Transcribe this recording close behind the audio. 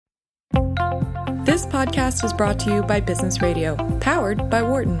This podcast is brought to you by Business Radio, powered by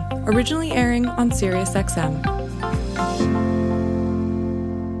Wharton, originally airing on SiriusXM.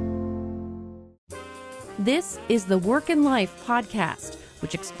 This is the Work and Life podcast,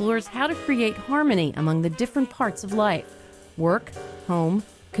 which explores how to create harmony among the different parts of life: work, home,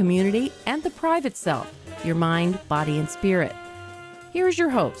 community, and the private self, your mind, body, and spirit. Here is your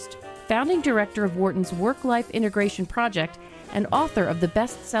host, founding director of Wharton's Work-Life Integration Project and author of the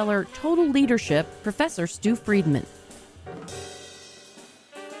bestseller Total Leadership, Professor Stu Friedman.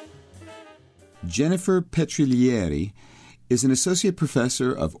 Jennifer Petriglieri is an associate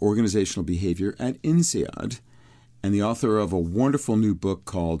professor of organizational behavior at INSEAD and the author of a wonderful new book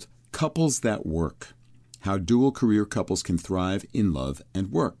called Couples That Work: How Dual Career Couples Can Thrive in Love and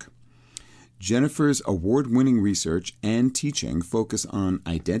Work. Jennifer's award-winning research and teaching focus on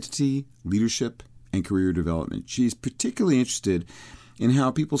identity, leadership, and career development. She's particularly interested in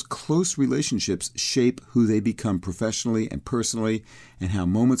how people's close relationships shape who they become professionally and personally, and how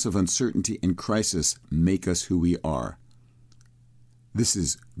moments of uncertainty and crisis make us who we are. This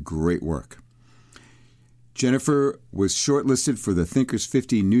is great work. Jennifer was shortlisted for the Thinkers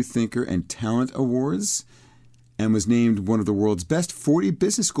 50 New Thinker and Talent Awards and was named one of the world's best 40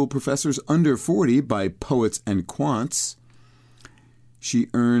 business school professors under 40 by Poets and Quants. She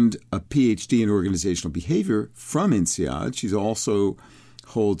earned a PhD in organizational behavior from INSEAD. She also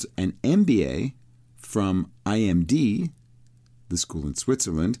holds an MBA from IMD, the school in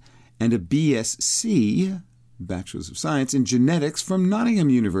Switzerland, and a BSc, Bachelor's of Science, in genetics from Nottingham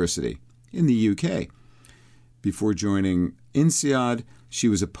University in the UK. Before joining INSEAD, she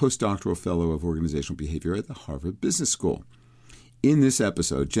was a postdoctoral fellow of organizational behavior at the Harvard Business School. In this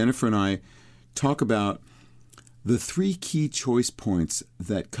episode, Jennifer and I talk about the three key choice points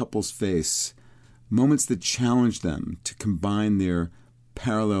that couples face, moments that challenge them to combine their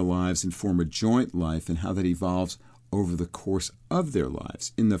parallel lives and form a joint life, and how that evolves over the course of their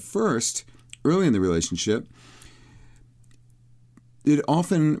lives. In the first, early in the relationship, it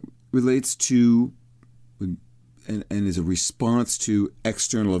often relates to and is a response to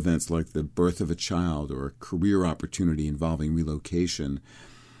external events like the birth of a child or a career opportunity involving relocation,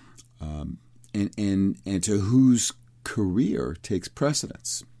 and to whose career takes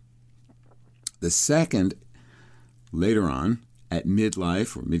precedence. The second, later on, at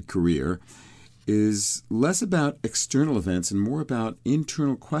midlife or mid-career, is less about external events and more about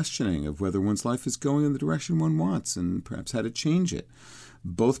internal questioning of whether one's life is going in the direction one wants and perhaps how to change it.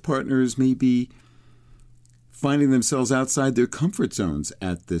 Both partners may be finding themselves outside their comfort zones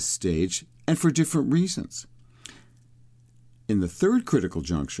at this stage, and for different reasons. In the third critical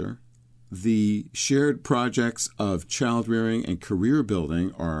juncture, the shared projects of child-rearing and career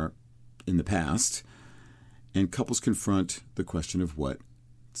building are in the past, and couples confront the question of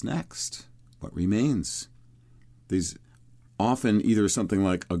what's next, what remains. These often either something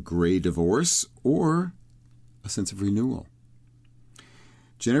like a gray divorce or a sense of renewal.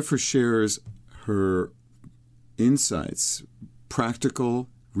 Jennifer shares her insights, practical,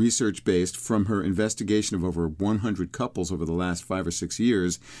 research-based, from her investigation of over 100 couples over the last 5 or 6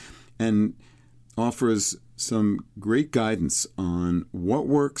 years, and offers some great guidance on what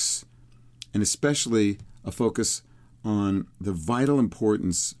works, and especially a focus on the vital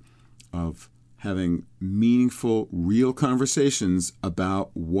importance of having meaningful, real conversations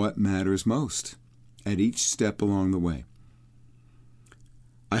about what matters most at each step along the way.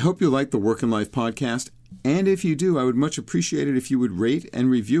 I hope you like the Work and Life podcast, and if you do, I would much appreciate it if you would rate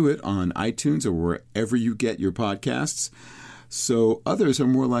and review it on iTunes or wherever you get your podcasts, so others are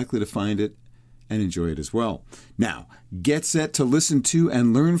more likely to find it and enjoy it as well. Now, get set to listen to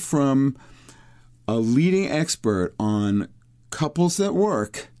and learn from a leading expert on couples that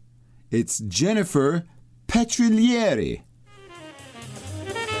work. It's Jennifer Petriglieri.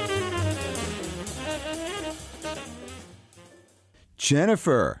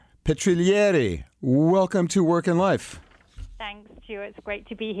 Jennifer Petriglieri, welcome to Work and Life. Thanks, Stu. It's great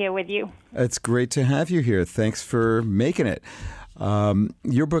to be here with you. It's great to have you here. Thanks for making it.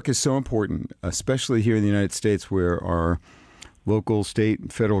 Your book is so important, especially here in the United States, where our local, state,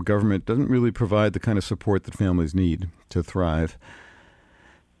 and federal government doesn't really provide the kind of support that families need to thrive.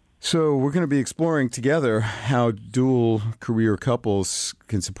 So we're going to be exploring together how dual career couples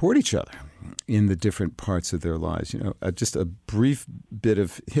can support each other in the different parts of their lives. Just a brief bit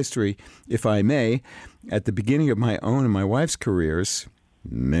of history, if I may. At the beginning of my own and my wife's careers,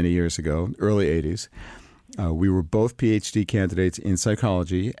 many years ago, early 80s, we were both PhD candidates in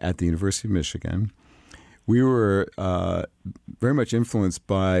psychology at the University of Michigan. We were very much influenced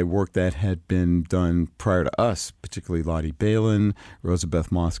by work that had been done prior to us, particularly Lottie Balin,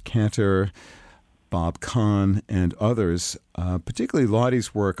 Rosabeth Moss Kanter, Bob Kahn, and others, particularly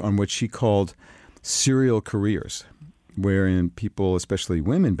Lottie's work on what she called serial careers, wherein people, especially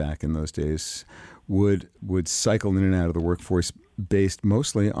women back in those days, would cycle in and out of the workforce based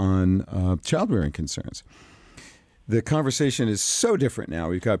mostly on childbearing concerns. The conversation is so different now.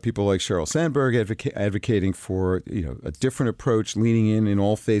 We've got people like Sheryl Sandberg advocating for a different approach, leaning in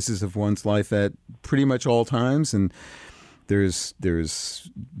all phases of one's life at pretty much all times, and there's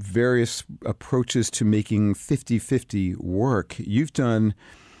various approaches to making 50-50 work. You've done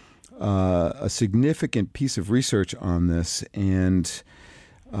a significant piece of research on this, and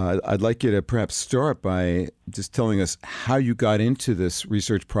I'd like you to perhaps start by just telling us how you got into this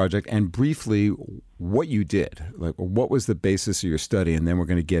research project and briefly what you did. Like, what was the basis of your study? And then we're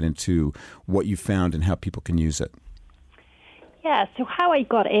going to get into what you found and how people can use it. Yeah, so how I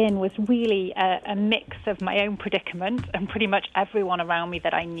got in was really a mix of my own predicament and pretty much everyone around me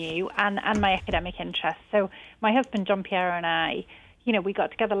that I knew and my academic interests. So my husband, John Piero, and I, we got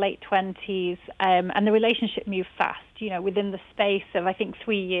together late 20s, and the relationship moved fast. Within the space of, I think,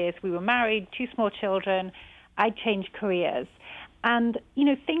 3 years, we were married, 2 small children. I changed careers. And,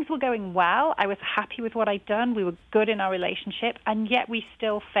 things were going well. I was happy with what I'd done. We were good in our relationship, and yet we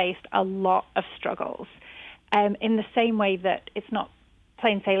still faced a lot of struggles in the same way that it's not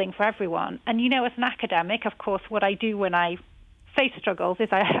plain sailing for everyone. And, as an academic, of course, what I do when I face struggles is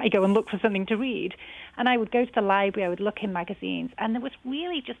I go and look for something to read. And I would go to the library, I would look in magazines, and there was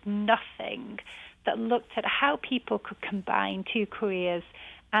really just nothing that looked at how people could combine 2 careers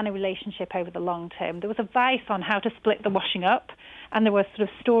and a relationship over the long term. There was advice on how to split the washing up, and there were sort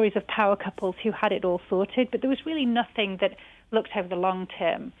of stories of power couples who had it all sorted, but there was really nothing that looked over the long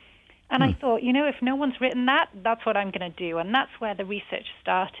term. And I thought, if no one's written that, that's what I'm going to do, and that's where the research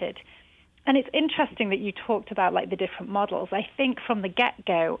started. And it's interesting that you talked about the different models. I think from the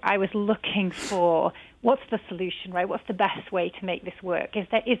get-go, I was looking for what's the solution, right? What's the best way to make this work? Is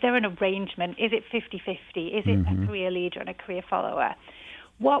there an arrangement? Is it 50-50? Is it a career leader and a career follower?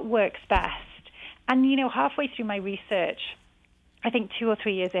 What works best? And, halfway through my research, I think 2 or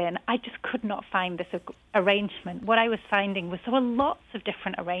 3 years in, I just could not find this arrangement. What I was finding was there were lots of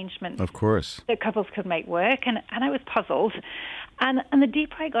different arrangements, of course, that couples could make work, and I was puzzled. And the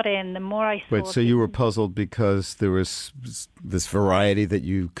deeper I got in, the more I saw... Wait, so you were puzzled because there was this variety that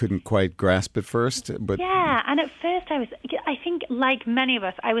you couldn't quite grasp at first? But yeah, and at first I think like many of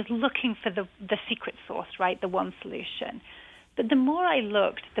us, I was looking for the secret sauce, right, the one solution. But the more I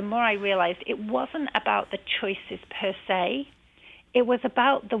looked, the more I realized it wasn't about the choices per se. It was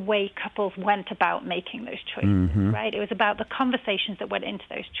about the way couples went about making those choices, right? It was about the conversations that went into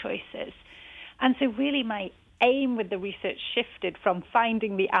those choices. And so really my aim with the research shifted from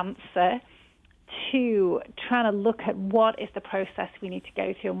finding the answer to trying to look at what is the process we need to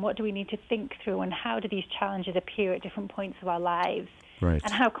go through and what do we need to think through and how do these challenges appear at different points of our lives, right,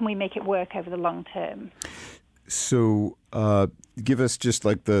 and how can we make it work over the long term. So give us just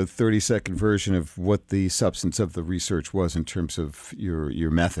the 30-second version of what the substance of the research was in terms of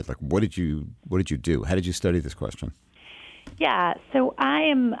your method. What did you do? How did you study this question? Yeah, so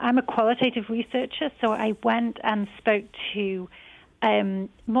I'm a qualitative researcher, so I went and spoke to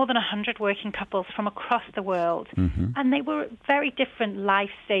more than 100 working couples from across the world, and they were at very different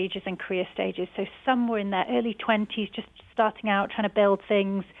life stages and career stages. So some were in their early 20s, just starting out, trying to build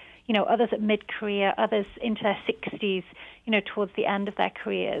things, others at mid-career, others into their 60s, towards the end of their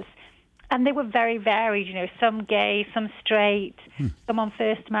careers. And they were very varied, some gay, some straight, some on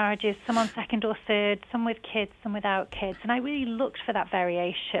first marriages, some on second or third, some with kids, some without kids. And I really looked for that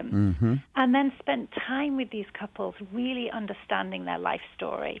variation and then spent time with these couples really understanding their life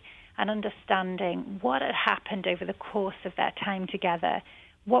story and understanding what had happened over the course of their time together,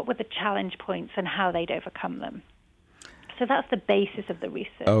 what were the challenge points and how they'd overcome them. So that's the basis of the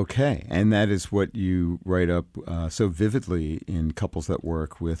research. Okay, and that is what you write up so vividly in Couples That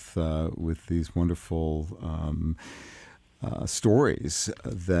Work with these wonderful stories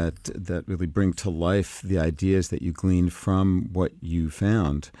that really bring to life the ideas that you gleaned from what you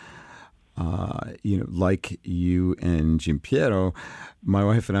found. Like you and Giampiero, my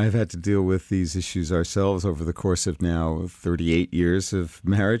wife and I have had to deal with these issues ourselves over the course of now 38 years of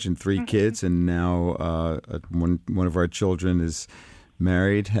marriage and 3 kids. And now one of our children is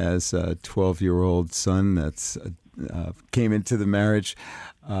married, has a 12-year-old son that's came into the marriage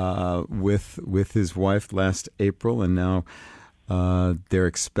with his wife last April. And now they're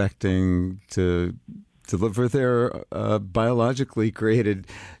expecting to deliver their biologically created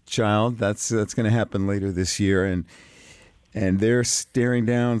child. That's going to happen later this year, and they're staring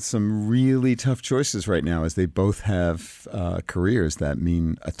down some really tough choices right now as they both have careers that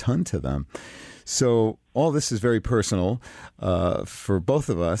mean a ton to them. So all this is very personal for both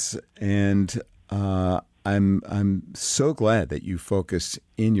of us, and I'm so glad that you focused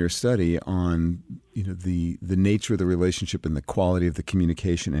in your study on the nature of the relationship and the quality of the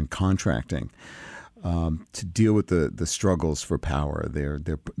communication and contracting to deal with the struggles for power,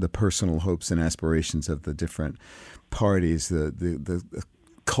 the personal hopes and aspirations of the different parties, the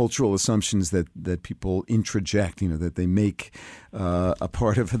cultural assumptions that people introject, that they make a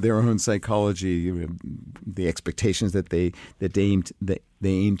part of their own psychology, the expectations that they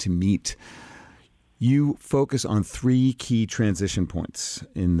aim to meet. You focus on 3 key transition points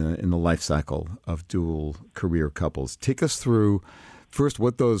in the life cycle of dual career couples. Take us through first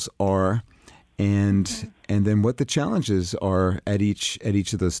what those are, and then what the challenges are at each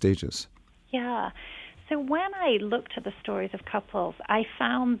of those stages. Yeah. So when I looked at the stories of couples, I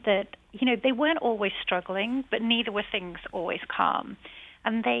found that they weren't always struggling, but neither were things always calm,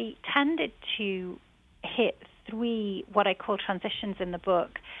 and they tended to hit 3 what I call transitions in the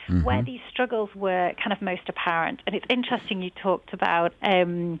book, where these struggles were kind of most apparent. And it's interesting you talked about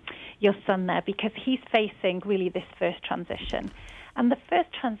your son there, because he's facing really this first transition. And the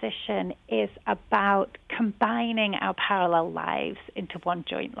first transition is about combining our parallel lives into one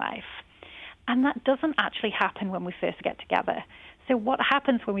joint life. And that doesn't actually happen when we first get together. So what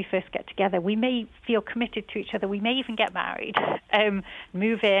happens when we first get together, we may feel committed to each other, we may even get married,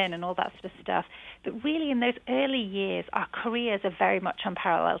 move in and all that sort of stuff. But really in those early years, our careers are very much on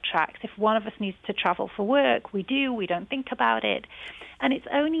parallel tracks. If one of us needs to travel for work, we do, we don't think about it. And it's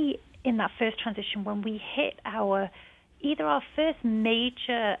only in that first transition when we hit either our first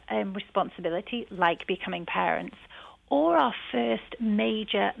major responsibility, like becoming parents, or our first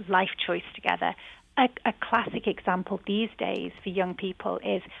major life choice together. A classic example these days for young people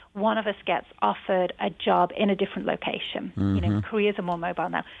is one of us gets offered a job in a different location. Careers are more mobile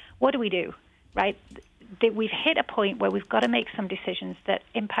now. What do? Right? We've hit a point where we've got to make some decisions that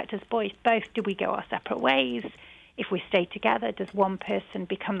impact us both. Do we go our separate ways? If we stay together, does one person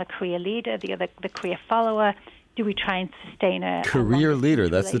become the career leader, the other the career follower? Do we try and sustain a career leader?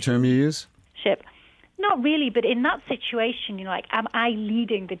 That's the term you use? Not really, but in that situation, am I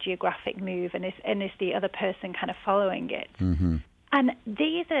leading the geographic move, and is the other person kind of following it? And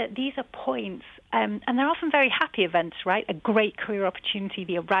these are points, and they're often very happy events, right? A great career opportunity,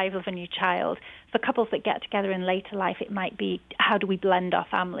 the arrival of a new child. For couples that get together in later life, it might be, how do we blend our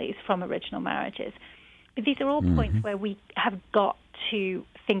families from original marriages? But these are all points where we have got to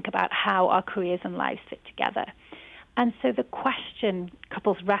think about how our careers and lives fit together. And so the question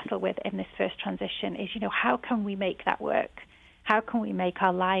couples wrestle with in this first transition is, how can we make that work? How can we make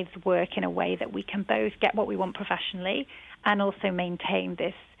our lives work in a way that we can both get what we want professionally and also maintain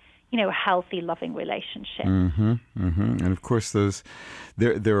this, healthy, loving relationship? And of course,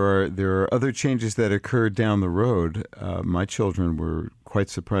 there are other changes that occurred down the road. My children were quite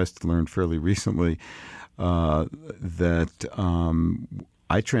surprised to learn fairly recently that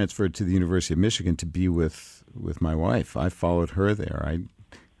I transferred to the University of Michigan to be with my wife. I followed her there. I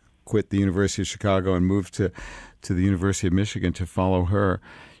quit the University of Chicago and moved to the University of Michigan to follow her.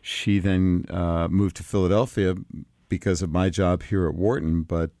 She then moved to Philadelphia because of my job here at Wharton.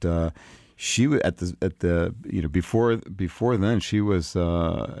 But she was before then, she was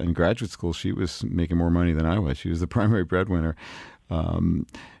in graduate school. She was making more money than I was. She was the primary breadwinner,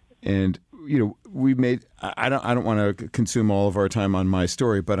 and we made. I don't want to consume all of our time on my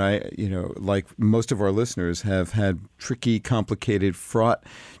story, but like most of our listeners, have had tricky, complicated, fraught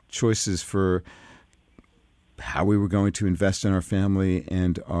choices for how we were going to invest in our family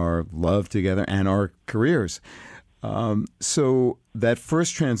and our love together and our careers. So that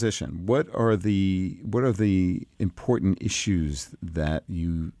first transition, what are the important issues that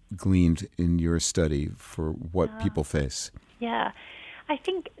you gleaned in your study for what people face? Yeah. I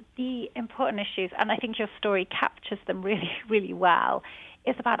think the important issues, and I think your story captures them really, really well,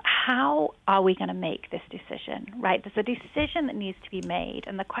 is about how are we going to make this decision, right? There's a decision that needs to be made,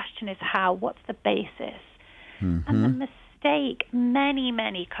 and the question is how, what's the basis? And the mistake many,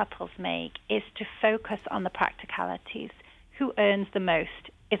 many couples make is to focus on the practicalities. Who earns the most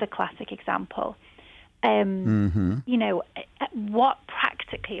is a classic example. What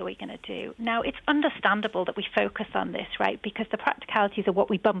practically are we going to do? Now, it's understandable that we focus on this, right? Because the practicalities are what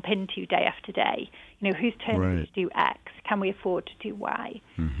we bump into day after day. Whose turn is to do X? Can we afford to do Y?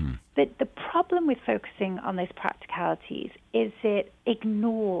 But the problem with focusing on those practicalities is it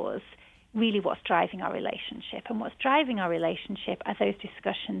ignores really what's driving our relationship. And what's driving our relationship are those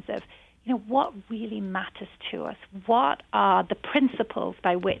discussions of, what really matters to us? What are the principles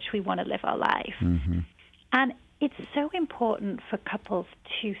by which we want to live our life? And it's so important for couples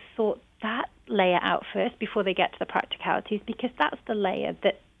to sort that layer out first before they get to the practicalities, because that's the layer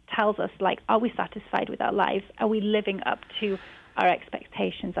that tells us, like, are we satisfied with our lives? Are we living up to our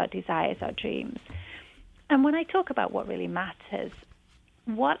expectations, our desires, our dreams? And when I talk about what really matters,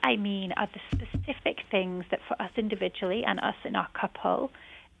 what I mean are the specific things that for us individually and us in our couple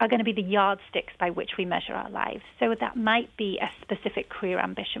are going to be the yardsticks by which we measure our lives. So that might be a specific career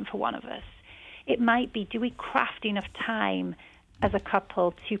ambition for one of us. It might be, do we craft enough time as a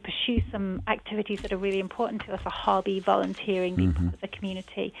couple to pursue some activities that are really important to us, a hobby, volunteering, being part of the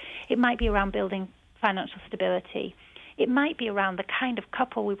community? It might be around building financial stability. It might be around the kind of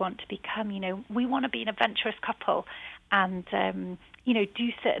couple we want to become. You know, we want to be an adventurous couple and,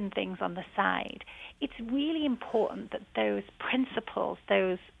 do certain things on the side. It's really important that those principles,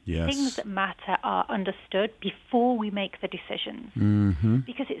 those things that matter, are understood before we make the decisions. Mm-hmm.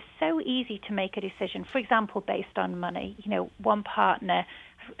 Because it's so easy to make a decision, for example, based on money. You know, one partner,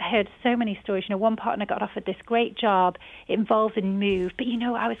 I've heard so many stories, one partner got offered this great job, it involved a move, but,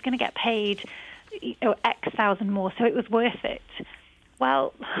 I was going to get paid X thousand more, so it was worth it.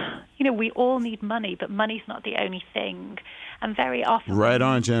 Well, we all need money, but money's not the only thing. And very often... Right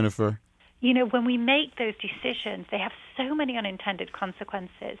on, Jennifer. When we make those decisions, they have so many unintended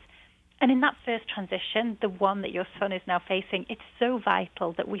consequences. And in that first transition, the one that your son is now facing, it's so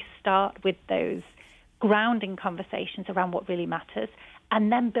vital that we start with those grounding conversations around what really matters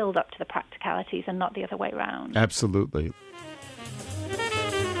and then build up to the practicalities and not the other way around. Absolutely.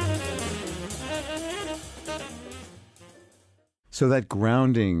 So that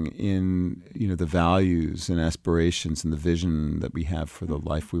grounding in, the values and aspirations and the vision that we have for the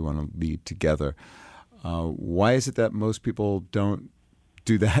life we want to lead together, why is it that most people don't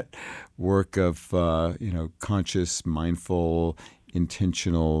do that work of, conscious, mindful,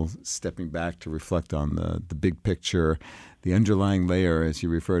 intentional stepping back to reflect on the big picture, the underlying layer, as you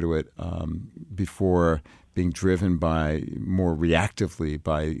refer to it, before being driven by more reactively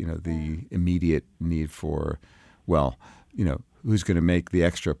by, the immediate need for, who's going to make the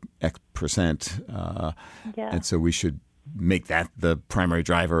extra X percent. And so we should make that the primary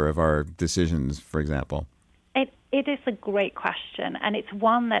driver of our decisions, for example. It is a great question, and it's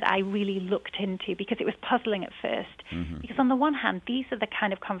one that I really looked into because it was puzzling at first. Mm-hmm. Because on the one hand, these are the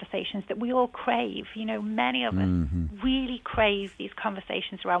kind of conversations that we all crave. Many of us really crave these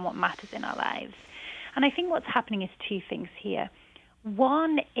conversations around what matters in our lives. And I think what's happening is two things here.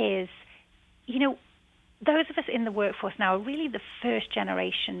 One is, those of us in the workforce now are really the first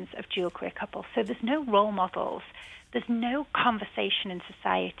generations of dual career couples. So there's no role models. There's no conversation in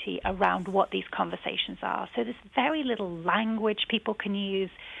society around what these conversations are. So there's very little language people can use.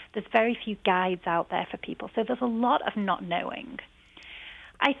 There's very few guides out there for people. So there's a lot of not knowing.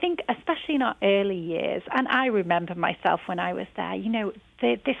 I think especially in our early years, and I remember myself when I was there,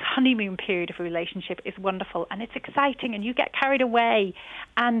 this honeymoon period of a relationship is wonderful and it's exciting and you get carried away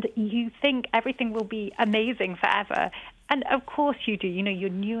and you think everything will be amazing forever. And of course you do. You're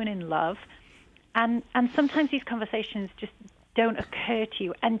new and in love. And sometimes these conversations just don't occur to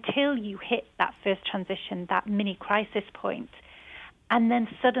you until you hit that first transition, that mini crisis point. And then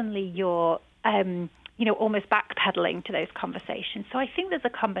suddenly you're, almost backpedaling to those conversations. So I think there's a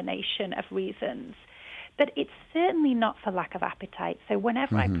combination of reasons. But it's certainly not for lack of appetite. So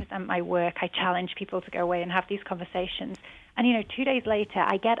whenever I present my work, I challenge people to go away and have these conversations. And, 2 days later,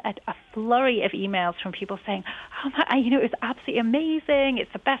 I get a flurry of emails from people saying, it was absolutely amazing.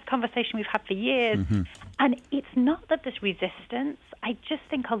 It's the best conversation we've had for years. Mm-hmm. And it's not that there's resistance. I just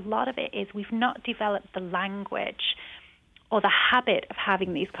think a lot of it is we've not developed the language or the habit of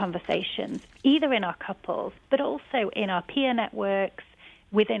having these conversations, either in our couples, but also in our peer networks,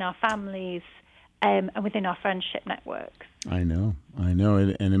 within our families, and within our friendship networks. I know.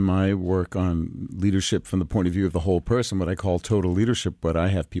 And in my work on leadership from the point of view of the whole person, what I call total leadership, what I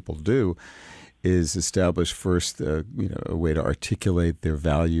have people do is establish first, a way to articulate their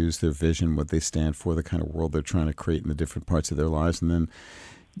values, their vision, what they stand for, the kind of world they're trying to create in the different parts of their lives, and then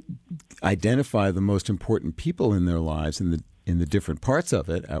identify the most important people in their lives in the different parts of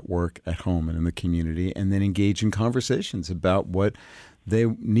it, at work, at home, and in the community, and then engage in conversations about what they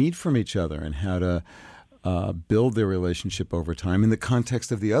need from each other and how to build their relationship over time in the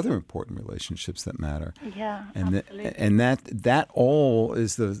context of the other important relationships that matter. Yeah, and absolutely. And that all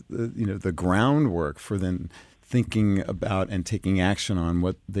is the groundwork for then thinking about and taking action on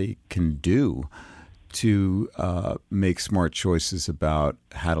what they can do to make smart choices about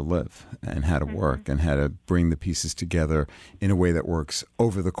how to live and how to work and how to bring the pieces together in a way that works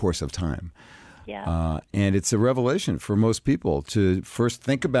over the course of time. Yeah. And it's a revelation for most people to first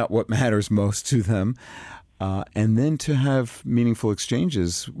think about what matters most to them and then to have meaningful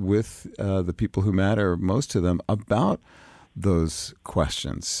exchanges with the people who matter most to them about those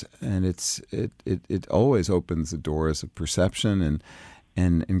questions. And it always opens the doors of perception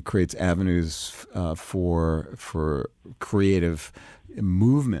and creates avenues for creative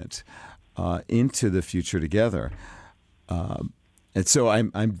movement into the future together. And so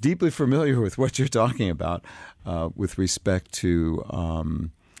I'm deeply familiar with what you're talking about with respect to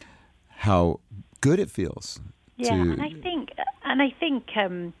how good it feels. And I think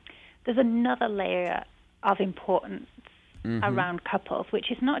there's another layer of importance around couples,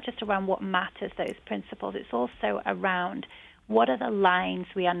 which is not just around what matters, those principles. It's also around what are the lines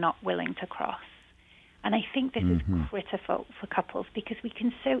we are not willing to cross. And I think this is critical for couples because we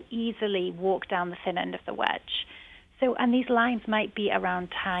can so easily walk down the thin end of the wedge. So, and these lines might be around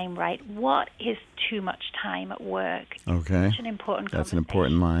time, right? What is too much time at work? Okay. Such an important That's an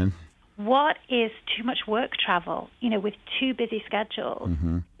important line. What is too much work travel? With too busy schedules,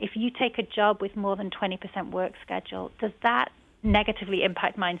 if you take a job with more than 20% work schedule, does that negatively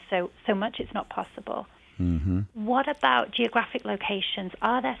impact mine so much it's not possible? What about geographic locations?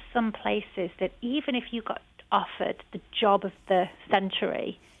 Are there some places that even if you got offered the job of the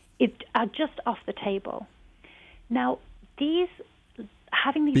century, it are just off the table? Now,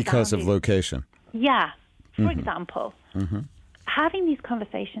 having these because of location. Yeah. For example, having these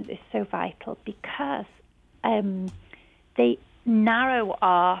conversations is so vital because they narrow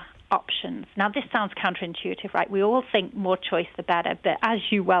our options. Now, this sounds counterintuitive, right? We all think more choice, the better. But as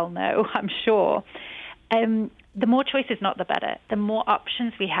you well know, I'm sure, the more choices, not the better. The more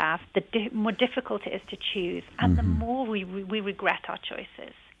options we have, the more difficult it is to choose, and the more we regret our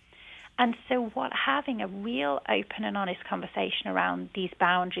choices. And so what having a real open and honest conversation around these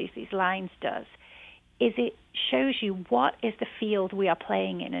boundaries, these lines does, is it shows you what is the field we are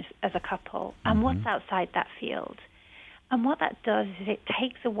playing in as a couple and what's outside that field. And what that does is it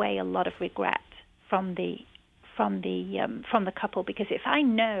takes away a lot of regret from the couple, because if I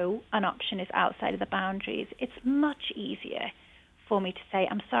know an option is outside of the boundaries, it's much easier for me to say,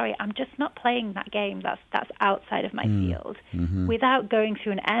 I'm sorry, I'm just not playing that game that's outside of my field, without going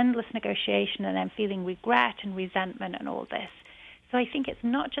through an endless negotiation and then feeling regret and resentment and all this. So I think it's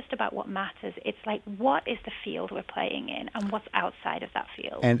not just about what matters. It's like, what is the field we're playing in and what's outside of that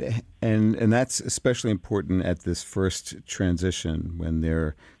field? And that's especially important at this first transition when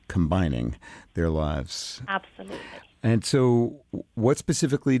they're combining their lives. Absolutely. And so what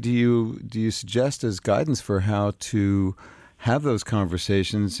specifically do you suggest as guidance for how to have those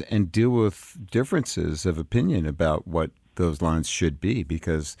conversations and deal with differences of opinion about what those lines should be?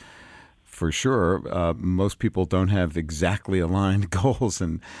 Because for sure, most people don't have exactly aligned goals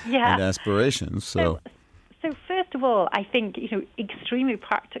and aspirations. So first of all, I think, extremely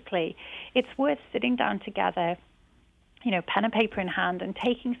practically, it's worth sitting down together, pen and paper in hand, and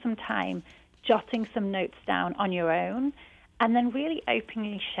taking some time, jotting some notes down on your own, and then really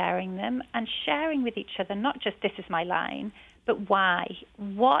openly sharing them and sharing with each other, not just this is my line, but why.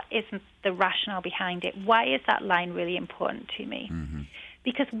 What is the rationale behind it? Why is that line really important to me?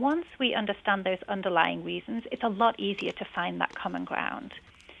 Because once we understand those underlying reasons, it's a lot easier to find that common ground.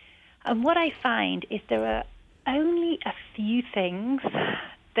 And what I find is there are only a few things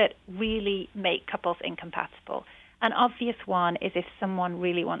that really make couples incompatible. An obvious one is if someone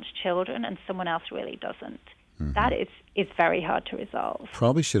really wants children and someone else really doesn't. That is very hard to resolve.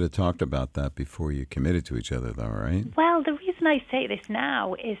 Probably should have talked about that before you committed to each other, though, right? Well, the reason I say this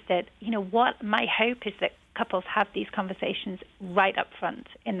now is that, what my hope is that couples have these conversations right up front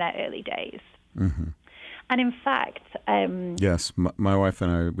in their early days. And in fact... yes, my wife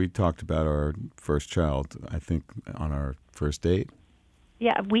and I, we talked about our first child, I think, on our first date.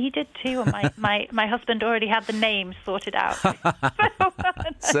 Yeah, we did too. And my husband already had the name sorted out.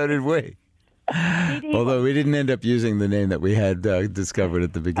 So did we. Although we didn't end up using the name that we had discovered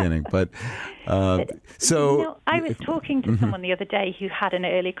at the beginning. But so... I was talking to someone the other day who had an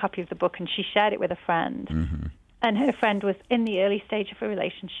early copy of the book, and she shared it with a friend. And her friend was in the early stage of a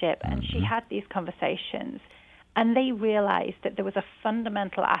relationship, and she had these conversations. And they realized that there was a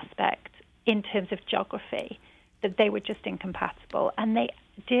fundamental aspect in terms of geography that they were just incompatible. And they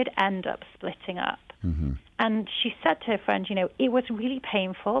did end up splitting up. And she said to her friend, it was really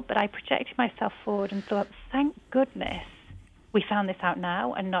painful, but I projected myself forward and thought, thank goodness we found this out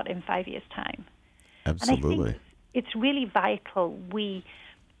now and not in 5 years' time. Absolutely. And I think it's really vital we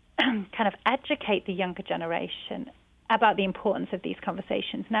kind of educate the younger generation about the importance of these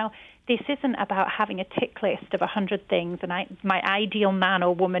conversations. Now, this isn't about having a tick list of 100 things and my ideal man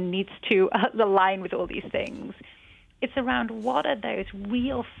or woman needs to align with all these things. It's around what are those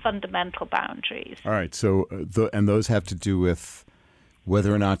real fundamental boundaries. All right. So, and those have to do with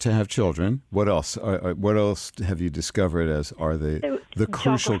whether or not to have children. What else? What else have you discovered as are the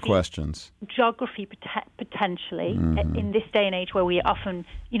crucial questions? Geography, potentially. In this day and age where we are often,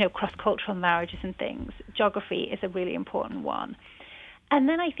 cross-cultural marriages and things, geography is a really important one. And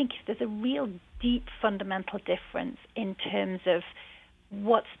then I think there's a real deep fundamental difference in terms of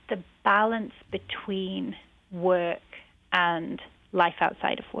what's the balance between work and life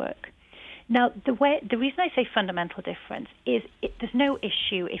outside of work. Now, the reason I say fundamental difference is there's no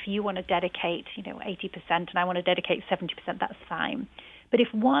issue if you want to dedicate, 80% and I want to dedicate 70%, that's fine. But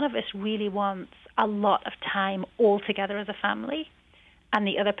if one of us really wants a lot of time all together as a family and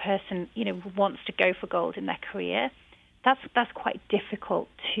the other person, wants to go for gold in their career, that's quite difficult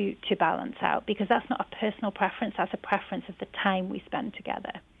to balance out because that's not a personal preference, that's a preference of the time we spend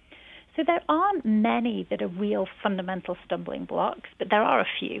together. So there aren't many that are real fundamental stumbling blocks, but there are a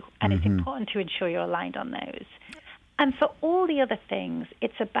few, and it's important to ensure you're aligned on those. And for all the other things,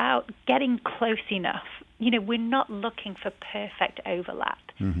 it's about getting close enough. We're not looking for perfect overlap.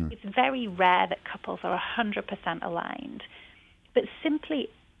 It's very rare that couples are 100% aligned, but simply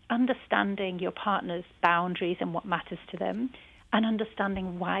understanding your partner's boundaries and what matters to them and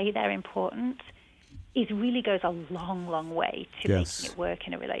understanding why they're important really goes a long, long way to making it work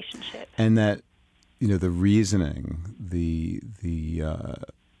in a relationship. And that, the reasoning,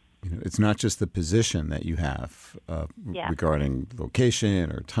 it's not just the position that you have regarding location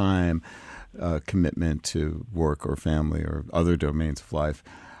or time, commitment to work or family or other domains of life.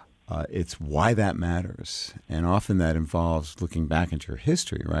 It's why that matters. And often that involves looking back into your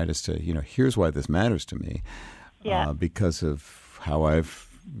history, right, as to, here's why this matters to me because of how I've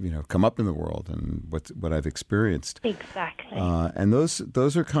come up in the world and what I've experienced. Exactly. And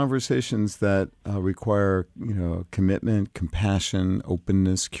those are conversations that require commitment, compassion,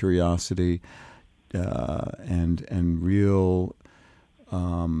 openness, curiosity, and real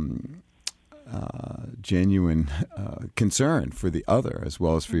genuine concern for the other as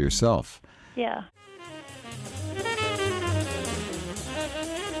well as for yourself. Yeah.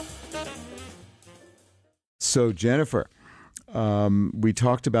 So, Jennifer, we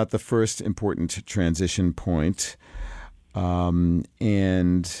talked about the first important transition point. And,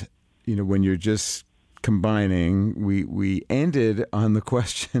 when you're just combining, we ended on the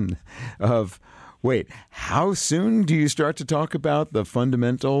question of, wait, how soon do you start to talk about the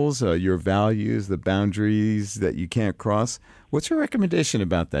fundamentals, your values, the boundaries that you can't cross? What's your recommendation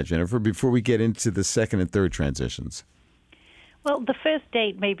about that, Jennifer, before we get into the second and third transitions? Well, the first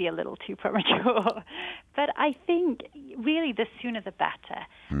date may be a little too premature, but I think really the sooner the better.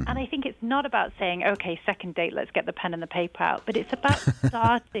 And I think it's not about saying, okay, second date, let's get the pen and the paper out, but it's about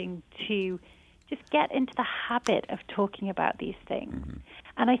starting to just get into the habit of talking about these things.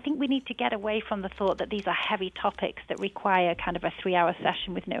 And I think we need to get away from the thought that these are heavy topics that require kind of a 3-hour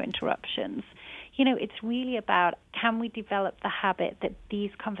session with no interruptions. It's really about, can we develop the habit that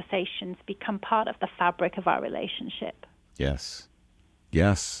these conversations become part of the fabric of our relationship? Yes.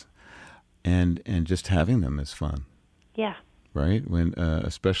 And just having them is fun. Yeah. Right? When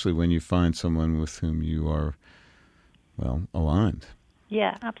especially when you find someone with whom you are, aligned.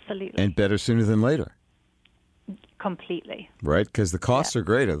 Yeah, absolutely. And better sooner than later. Completely. Right? Because the costs are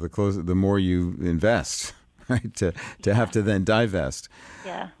greater the more you invest, right? To have to then divest.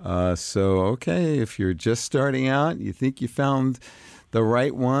 Yeah. So, okay, if you're just starting out, you think you found the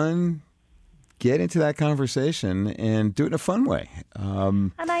right one, get into that conversation and do it in a fun way.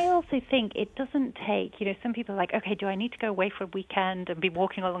 And I also think it doesn't take, some people are like, okay, do I need to go away for a weekend and be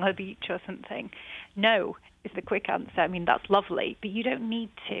walking along a beach or something? No, is the quick answer. I mean, that's lovely, but you don't need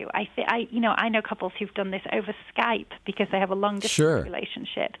to. I know couples who've done this over Skype because they have a long distance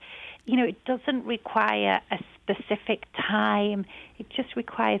relationship. It doesn't require a specific time. It just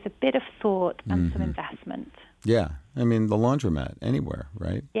requires a bit of thought and some investment. Yeah. I mean, the laundromat, anywhere,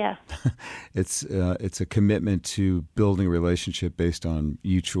 right? Yeah. It's a commitment to building a relationship based on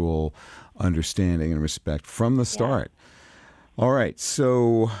mutual understanding and respect from the start. Yeah. All right.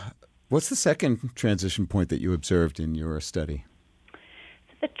 So what's the second transition point that you observed in your study?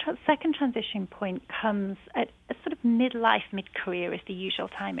 So the second transition point comes at a sort of midlife, mid-career is the usual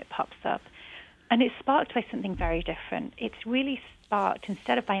time it pops up. And it's sparked by something very different. It's really sparked,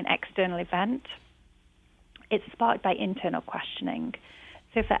 instead of by an external event, it's sparked by internal questioning.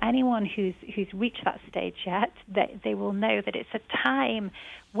 So for anyone who's reached that stage yet, they will know that it's a time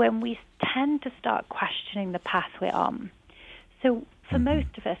when we tend to start questioning the path we're on. So for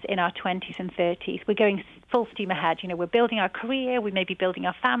most of us in our 20s and 30s, we're going full steam ahead. We're building our career, we may be building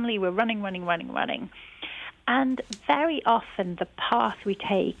our family, we're running. And very often the path we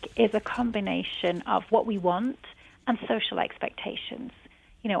take is a combination of what we want and social expectations.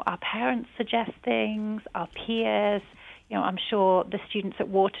 Our parents suggest things, our peers. I'm sure the students at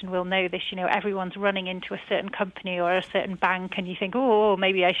Wharton will know this. Everyone's running into a certain company or a certain bank, and you think, oh,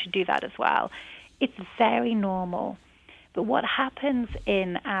 maybe I should do that as well. It's very normal. But what happens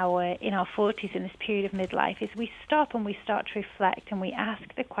in our 40s, in this period of midlife, is we stop and we start to reflect and we ask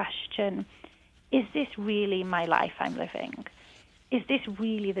the question, is this really my life I'm living? Is this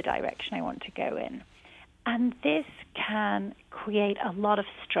really the direction I want to go in? And this can create a lot of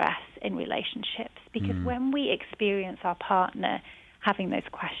stress in relationships, because when we experience our partner having those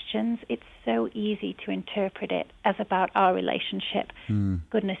questions, it's so easy to interpret it as about our relationship.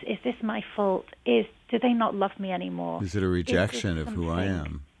 Goodness, is this my fault? Do they not love me anymore? Is it a rejection of who I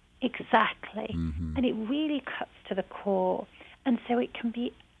am? Exactly. And it really cuts to the core. And so it can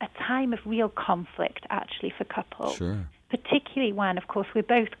be a time of real conflict, actually, for couples. Sure. Particularly when, of course, we're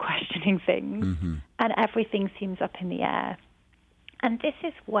both questioning things and everything seems up in the air. And this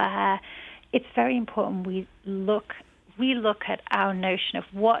is where it's very important we look at our notion of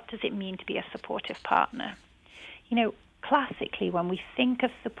what does it mean to be a supportive partner. Classically, when we think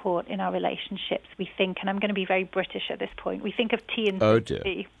of support in our relationships, we think, and I'm going to be very British at this point, we think of tea and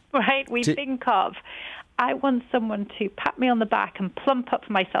sympathy, right? We think of, I want someone to pat me on the back and plump up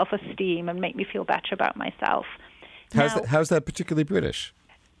my self-esteem and make me feel better about myself. How's that particularly British?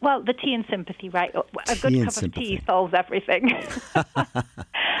 Well, the tea and sympathy, right? A good cup of tea solves everything.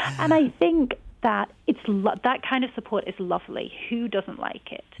 And I think that that kind of support is lovely. Who doesn't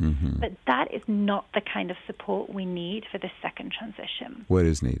like it? But that is not the kind of support we need for this second transition. What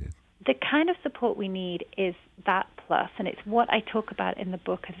is needed? The kind of support we need is that plus, and it's what I talk about in the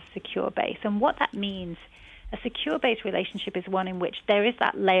book as a secure base. And what that means, a secure base relationship is one in which there is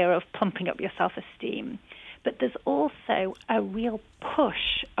that layer of pumping up your self-esteem, but there's also a real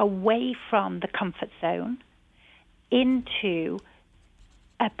push away from the comfort zone into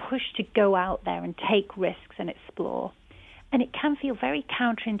a push to go out there and take risks and explore. And it can feel very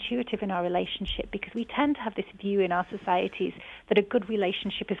counterintuitive in our relationship, because we tend to have this view in our societies that a good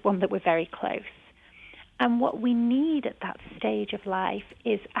relationship is one that we're very close. And what we need at that stage of life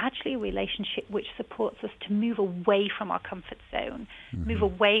is actually a relationship which supports us to move away from our comfort zone, move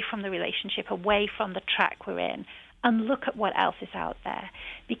away from the relationship, away from the track we're in, and look at what else is out there.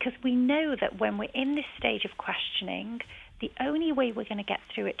 Because we know that when we're in this stage of questioning, the only way we're going to get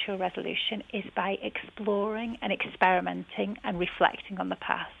through it to a resolution is by exploring and experimenting and reflecting on the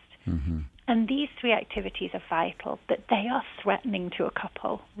past. And these three activities are vital, but they are threatening to a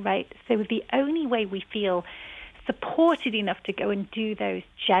couple, right? So the only way we feel supported enough to go and do those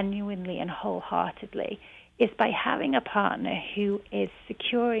genuinely and wholeheartedly is by having a partner who is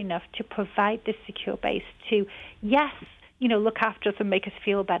secure enough to provide this secure base to, yes, look after us and make us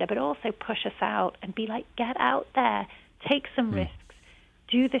feel better, but also push us out and be like, get out there, take some risks,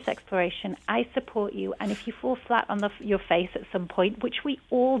 do this exploration, I support you, and if you fall flat on your face at some point, which we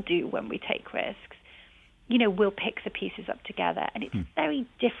all do when we take risks, we'll pick the pieces up together. And it's a very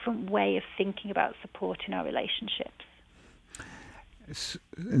different way of thinking about support in our relationships.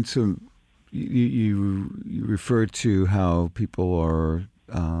 And so you referred to how people are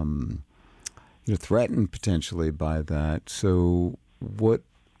threatened potentially by that. So what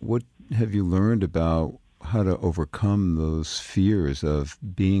have you learned about how to overcome those fears of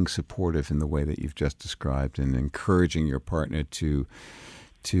being supportive in the way that you've just described and encouraging your partner to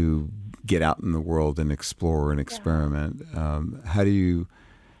get out in the world and explore and experiment? How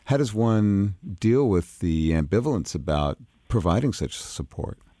does one deal with the ambivalence about providing such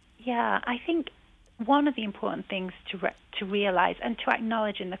support? Yeah, I think one of the important things to realize and to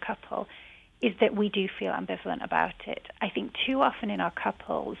acknowledge in the couple is that we do feel ambivalent about it. I think too often in our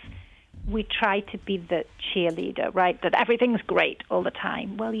couples, we try to be the cheerleader, right? That everything's great all the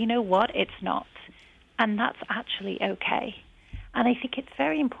time. Well, you know what? It's not. And that's actually okay. And I think it's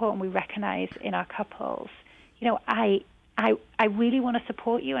very important we recognize in our couples, I really want to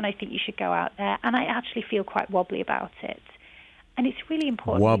support you and I think you should go out there. And I actually feel quite wobbly about it. And it's really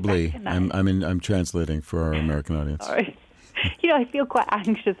important. Wobbly. I'm translating for our American audience. Sorry. I feel quite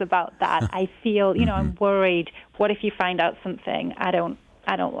anxious about that. I feel, I'm worried. What if you find out something I don't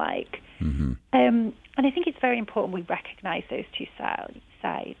like? And I think it's very important we recognize those two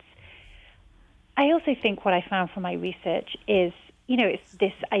sides. I also think what I found from my research is, it's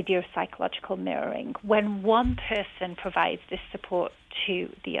this idea of psychological mirroring. When one person provides this support to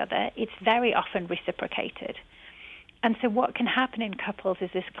the other, it's very often reciprocated. And so what can happen in couples is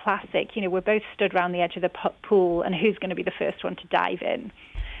this classic, we're both stood around the edge of the pool and who's going to be the first one to dive in.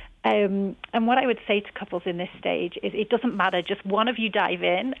 And what I would say to couples in this stage is it doesn't matter. Just one of you dive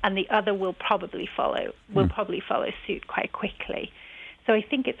in, and the other will probably follow. Will probably follow suit quite quickly. So I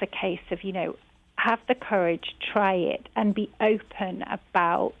think it's a case of, have the courage, try it, and be open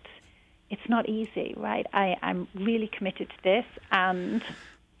about. It's not easy, right? I'm really committed to this, and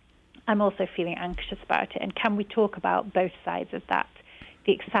I'm also feeling anxious about it. And can we talk about both sides of that,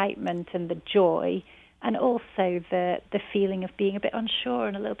 the excitement and the joy, and also the feeling of being a bit unsure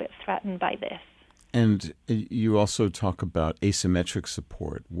and a little bit threatened by this? And you also talk about asymmetric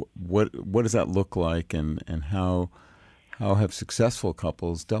support. What does that look like, and how have successful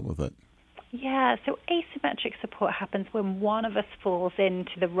couples dealt with it? Yeah, so asymmetric support happens when one of us falls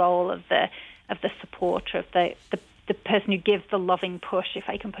into the role of the supporter, of the person who gives the loving push, if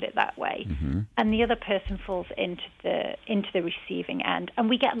I can put it that way, and the other person falls into the receiving end, and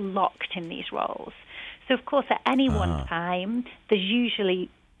we get locked in these roles. So of course, at any one time, there's usually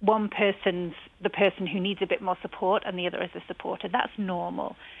one person's the person who needs a bit more support, and the other is the supporter. That's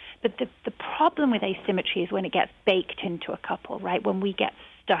normal. But the problem with asymmetry is when it gets baked into a couple, right? When we get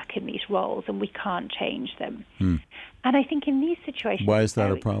stuck in these roles and we can't change them. And I think in these situations... Why is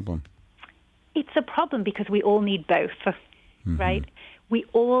that a problem? It's a problem because we all need both, right? We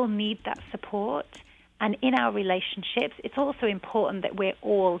all need that support. And in our relationships, it's also important that we're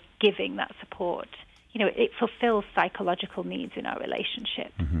all giving that support. It fulfills psychological needs in our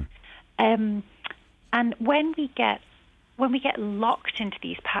relationship. And when we get locked into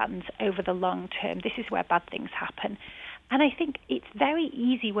these patterns over the long term, this is where bad things happen. And I think it's very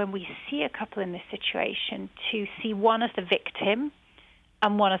easy when we see a couple in this situation to see one as the victim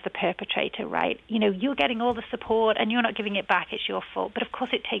and one as the perpetrator, right? You're getting all the support and you're not giving it back, it's your fault. But of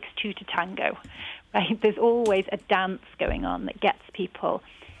course it takes two to tango, right? There's always a dance going on that gets people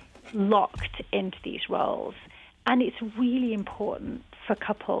locked into these roles. And it's really important for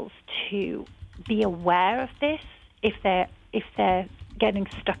couples to be aware of this. If they're getting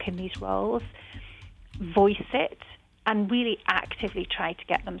stuck in these roles, voice it and really actively try to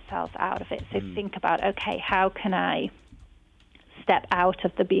get themselves out of it. So think about, okay, how can I step out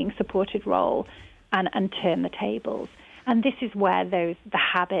of the being supported role and turn the tables? And this is where the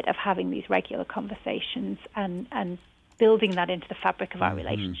habit of having these regular conversations and building that into the fabric of our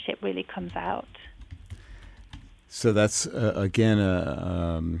relationship really comes out. So that's, again,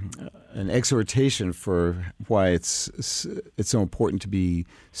 an exhortation for why it's so important to be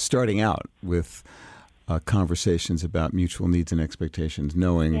starting out with conversations about mutual needs and expectations,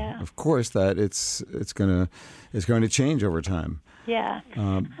 knowing, of course, that it's going to change over time. Yeah.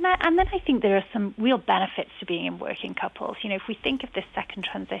 And then I think there are some real benefits to being in working couples. If we think of this second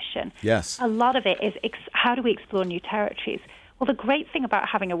transition, a lot of it is how do we explore new territories? Well, the great thing about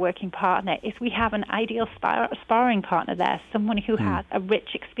having a working partner is we have an ideal sparring partner there, someone who has a rich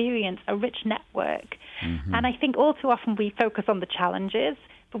experience, a rich network. And I think all too often we focus on the challenges,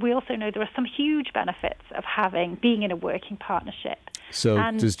 but we also know there are some huge benefits of being in a working partnership. So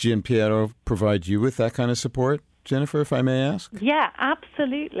does Gianpiero provide you with that kind of support, Jennifer, if I may ask? Yeah,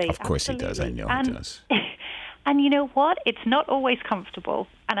 absolutely. Of course he does. I know he does. And you know what? It's not always comfortable,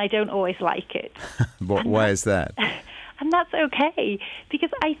 and I don't always like it. Why is that? And that's okay,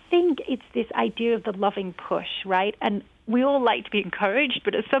 because I think it's this idea of the loving push, right? And we all like to be encouraged,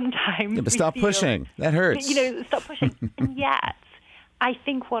 but at some time... Yeah, but stop pushing. That hurts. Stop pushing. And yet, I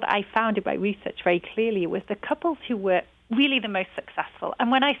think what I found in my research very clearly was the couples who were really the most successful. And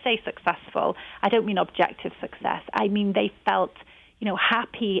when I say successful, I don't mean objective success. I mean they felt,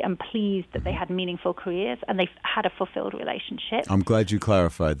 happy and pleased that they had meaningful careers and they had a fulfilled relationship. I'm glad you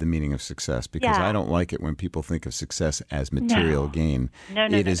clarified the meaning of success, because I don't like it when people think of success as material gain.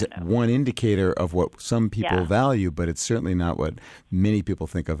 It is one indicator of what some people value, but it's certainly not what many people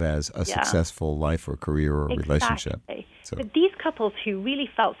think of as a successful life or career or relationship. So. But these couples who really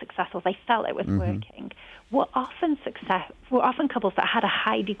felt successful, they felt it was working, were often couples that had a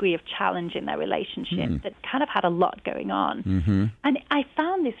high degree of challenge in their relationship, that kind of had a lot going on. And I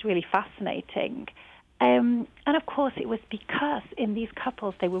found this really fascinating. And of course, it was because in these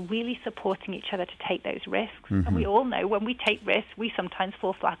couples, they were really supporting each other to take those risks. And we all know when we take risks, we sometimes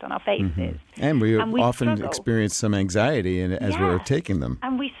fall flat on our faces. And we often experience some anxiety as we're taking them.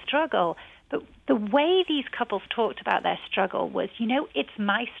 And we struggle. But the way these couples talked about their struggle was, it's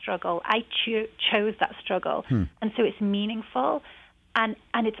my struggle. I chose that struggle. And so it's meaningful, and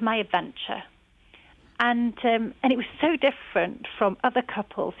it's my adventure. And it was so different from other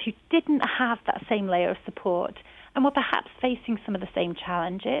couples who didn't have that same layer of support and were perhaps facing some of the same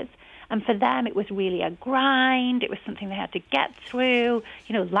challenges. And for them, it was really a grind. It was something they had to get through.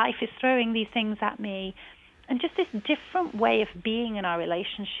 Life is throwing these things at me. And just this different way of being in our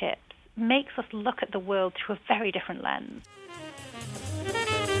relationships makes us look at the world through a very different lens.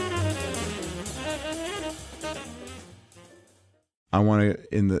 I want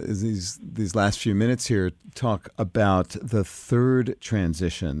to, in these last few minutes here, talk about the third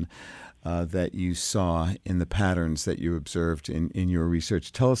transition that you saw in the patterns that you observed in your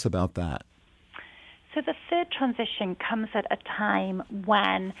research. Tell us about that. So the third transition comes at a time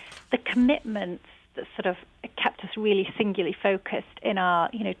when the commitments that sort of kept us really singularly focused in our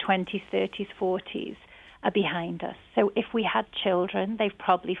 20s, 30s, 40s are behind us. So if we had children, they've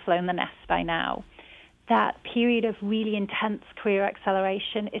probably flown the nest by now. That period of really intense career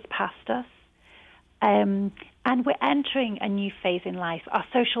acceleration is past us. And we're entering a new phase in life. Our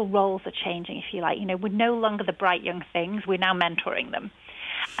social roles are changing, if you like. We're no longer the bright young things. We're now mentoring them.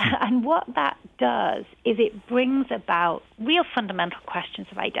 And what that does is it brings about real fundamental questions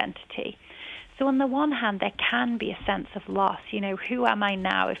of identity. So on the one hand, there can be a sense of loss. Who am I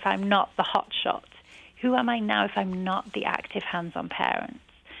now if I'm not the hotshot? Who am I now if I'm not the active hands-on parent?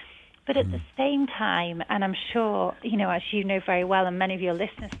 But at the same time, and I'm sure, as you know very well and many of your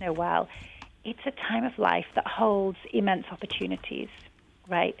listeners know well, it's a time of life that holds immense opportunities,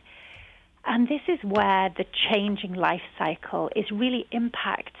 right? And this is where the changing life cycle is really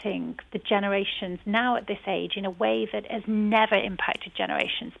impacting the generations now at this age in a way that has never impacted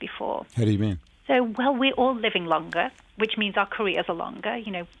generations before. How do you mean? So, well, we're all living longer, which means our careers are longer.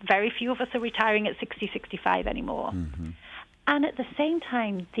 Very few of us are retiring at 60, 65 anymore. Mm-hmm. And at the same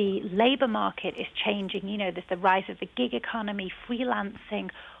time, the labor market is changing. There's the rise of the gig economy,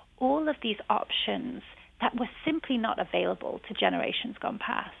 freelancing, all of these options that were simply not available to generations gone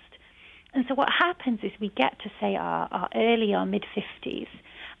past. And so what happens is we get to, say, our early or mid-50s,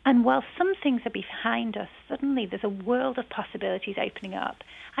 and while some things are behind us, suddenly there's a world of possibilities opening up.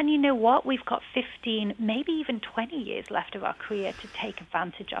 And you know what? We've got 15, maybe even 20 years left of our career to take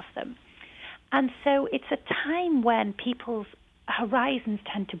advantage of them. And so it's a time when people's horizons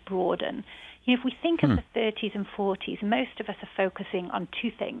tend to broaden. If we think of the 30s and 40s, most of us are focusing on two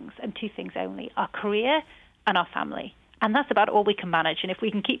things and two things only, our career and our family. And that's about all we can manage. And if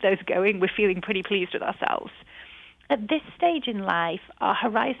we can keep those going, we're feeling pretty pleased with ourselves. At this stage in life, our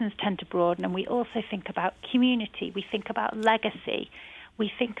horizons tend to broaden, and we also think about community. We think about legacy.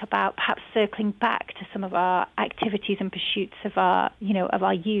 We think about perhaps circling back to some of our activities and pursuits of our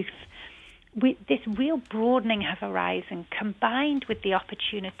youth. With this real broadening of horizon combined with the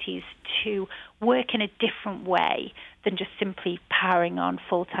opportunities to work in a different way than just simply powering on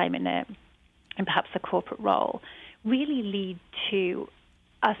full-time in perhaps a corporate role, really lead to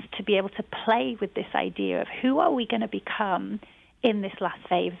us to be able to play with this idea of who are we going to become in this last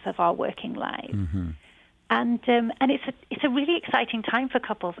phase of our working lives. Mm-hmm. And it's a really exciting time for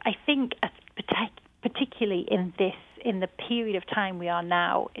couples. I think particularly in the period of time we are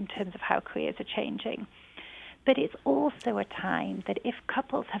now in terms of how careers are changing. But it's also a time that if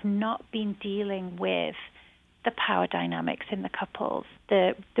couples have not been dealing with the power dynamics in the couples,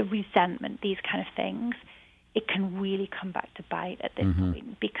 the resentment, these kind of things, it can really come back to bite at this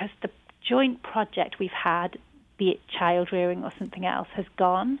point, because the joint project we've had, be it child rearing or something else, has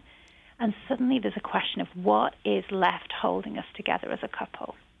gone. And suddenly there's a question of what is left holding us together as a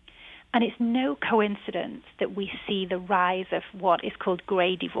couple. And it's no coincidence that we see the rise of what is called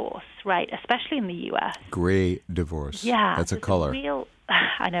gray divorce, right? Especially in the U.S. Gray divorce. Yeah. That's a color.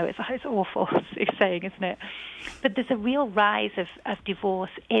 I know, it's awful saying, isn't it? But there's a real rise of divorce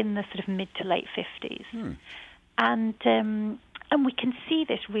in the sort of mid to late 50s. And we can see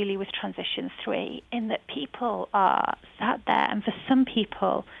this really with Transition 3 in that people are sat there, and for some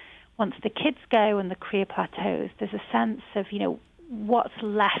people, once the kids go and the career plateaus, there's a sense of, what's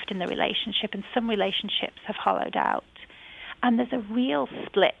left in the relationship, and some relationships have hollowed out. And there's a real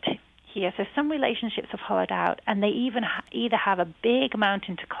split here. So some relationships have hollowed out, and they even either have a big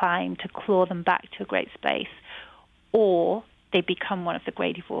mountain to climb to claw them back to a great space, or they become one of the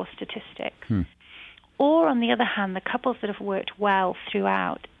great divorce statistics. Or, on the other hand, the couples that have worked well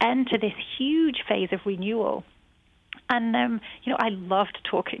throughout enter this huge phase of renewal. And, I loved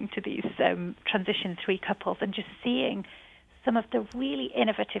talking to these Transition 3 couples and just seeing some of the really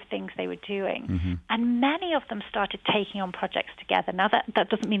innovative things they were doing. Mm-hmm. And many of them started taking on projects together. Now, that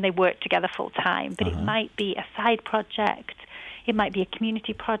doesn't mean they work together full-time, but it might be a side project. It might be a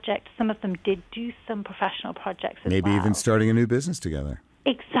community project. Some of them did do some professional projects as well. Maybe even starting a new business together.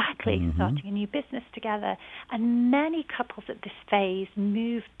 Exactly, starting a new business together. And many couples at this phase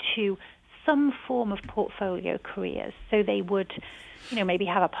move to some form of portfolio careers. So they would, maybe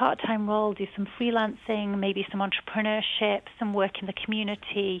have a part-time role, do some freelancing, maybe some entrepreneurship, some work in the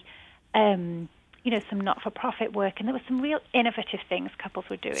community, some not-for-profit work, and there were some real innovative things couples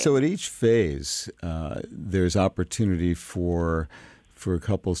were doing. So at each phase, there's opportunity for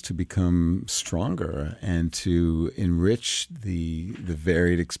couples to become stronger and to enrich the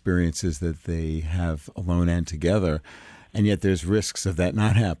varied experiences that they have alone and together. And yet there's risks of that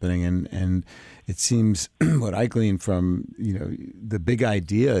not happening. And it seems what I glean from, the big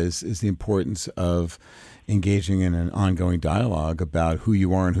idea is the importance of engaging in an ongoing dialogue about who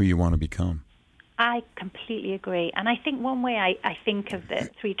you are and who you want to become. I completely agree. And I think one way I think of the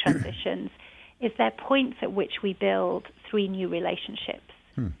 3 transitions is there are points at which we build 3 new relationships.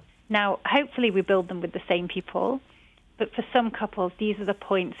 Now, hopefully we build them with the same people, but for some couples, these are the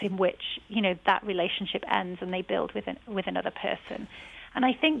points in which, that relationship ends and they build with another person. And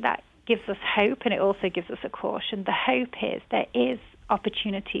I think that gives us hope, and it also gives us a caution. The hope is there is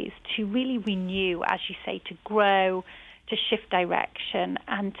opportunities to really renew, as you say, to grow, to shift direction,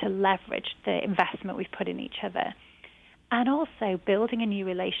 and to leverage the investment we've put in each other. And also, building a new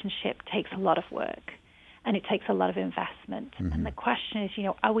relationship takes a lot of work, and it takes a lot of investment. Mm-hmm. And the question is,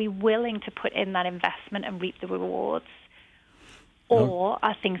 are we willing to put in that investment and reap the rewards? Or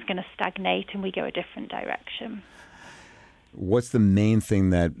are things going to stagnate and we go a different direction? What's the main thing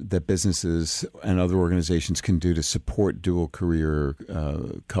that businesses and other organizations can do to support dual career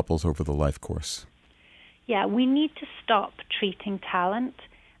couples over the life course? Yeah, we need to stop treating talent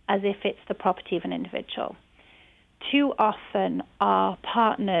as if it's the property of an individual. Too often, our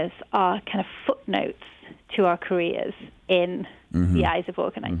partners are kind of footnotes to our careers in the eyes of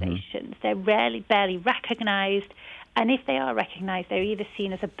organizations. They're barely recognized, and if they are recognized, they're either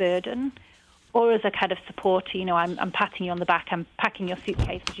seen as a burden or as a kind of supporter. I'm patting you on the back, I'm packing your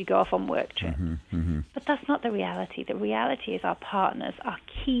suitcase as you go off on work trips. But that's not the reality. The reality is our partners are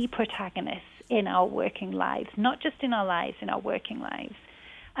key protagonists in our working lives, not just in our lives, in our working lives.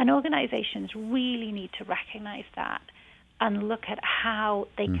 And organizations really need to recognize that and look at how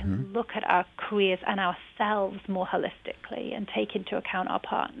they can look at our careers and ourselves more holistically and take into account our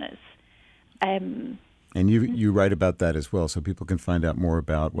partners. And you write about that as well, so people can find out more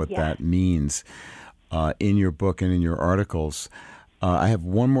about what that means in your book and in your articles. I have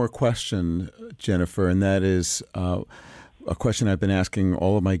one more question, Jennifer, and that is a question I've been asking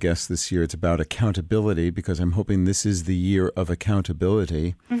all of my guests this year. It's about accountability, because I'm hoping this is the year of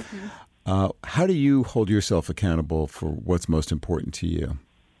accountability. How do you hold yourself accountable for what's most important to you?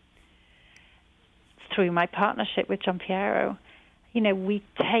 Through my partnership with Giampiero. We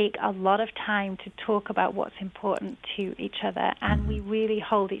take a lot of time to talk about what's important to each other, and we really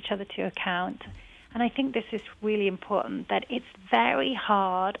hold each other to account. And I think this is really important, that it's very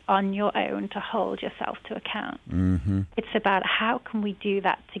hard on your own to hold yourself to account. It's about how can we do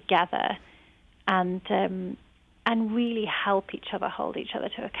that together and really help each other hold each other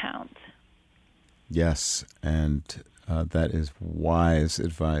to account. Yes, and that is wise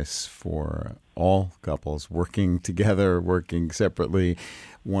advice for all couples working together, working separately,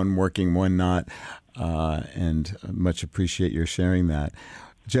 one working, one not, and much appreciate your sharing that.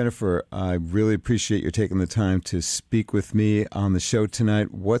 Jennifer, I really appreciate you taking the time to speak with me on the show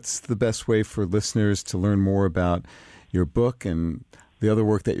tonight. What's the best way for listeners to learn more about your book and the other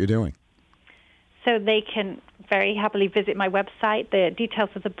work that you're doing? So they can very happily visit my website. The details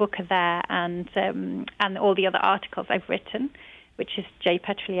of the book are there, and all the other articles I've written, which is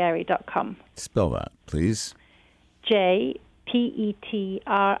jpetriglieri.com. Spell that, please.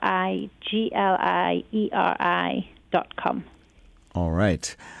 jpetriglieri.com. All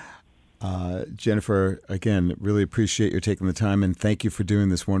right. Jennifer, again, really appreciate your taking the time, and thank you for doing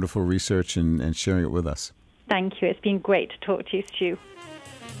this wonderful research and sharing it with us. Thank you. It's been great to talk to you, Stu.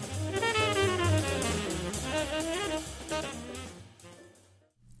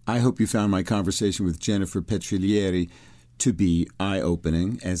 I hope you found my conversation with Jennifer Petriglieri to be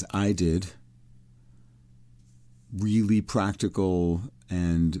eye-opening, as I did. Really practical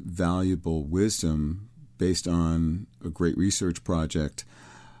and valuable wisdom based on a great research project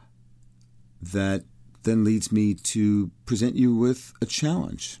that then leads me to present you with a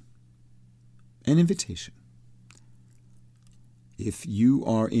challenge, an invitation. If you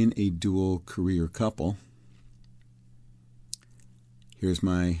are in a dual career couple, here's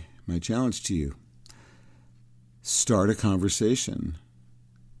my challenge to you. Start a conversation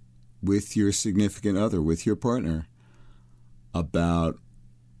with your significant other, with your partner, about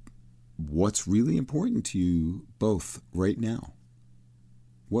what's really important to you both right now.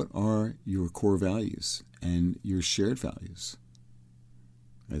 What are your core values and your shared values,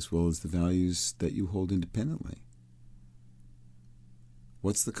 as well as the values that you hold independently?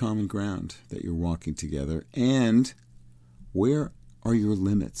 What's the common ground that you're walking together, and where are your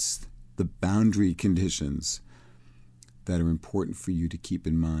limits, the boundary conditions that are important for you to keep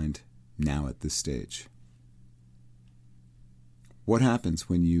in mind now at this stage. What happens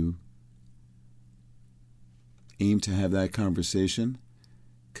when you aim to have that conversation,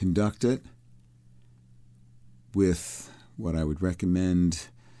 conduct it with what I would recommend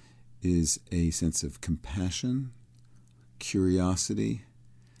is a sense of compassion, curiosity,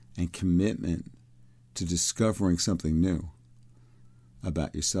 and commitment to discovering something new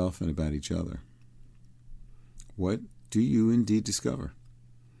about yourself and about each other. What do you indeed discover?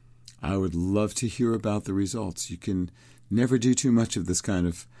 I would love to hear about the results. You can never do too much of this kind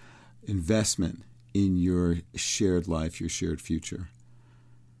of investment in your shared life, your shared future.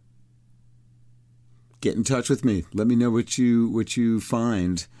 Get in touch with me. Let me know what you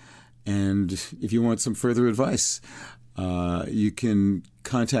find. And if you want some further advice, you can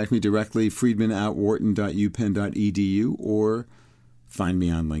contact me directly, friedman@wharton.upenn.edu, or find me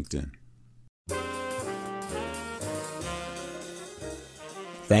on LinkedIn.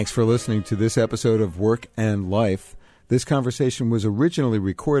 Thanks for listening to this episode of Work and Life. This conversation was originally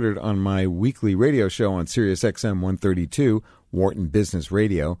recorded on my weekly radio show on Sirius XM 132, Wharton Business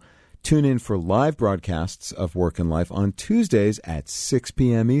Radio. Tune in for live broadcasts of Work and Life on Tuesdays at 6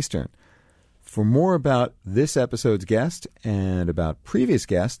 p.m. Eastern. For more about this episode's guest and about previous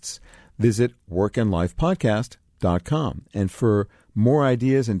guests, visit workandlifepodcast.com. And for more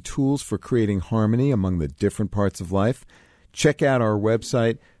ideas and tools for creating harmony among the different parts of life, check out our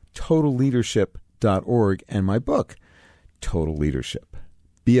website, totalleadership.org, and my book, Total Leadership.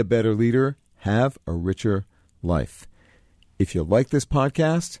 Be a better leader, have a richer life. If you like this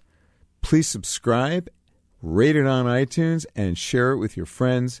podcast, please subscribe, rate it on iTunes, and share it with your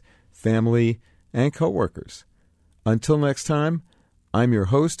friends, family, and coworkers. Until next time, I'm your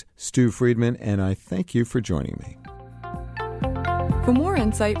host, Stu Friedman, and I thank you for joining me. For more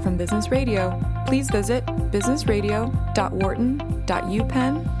insight from Business Radio, please visit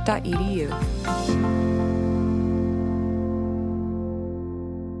businessradio.wharton.upenn.edu.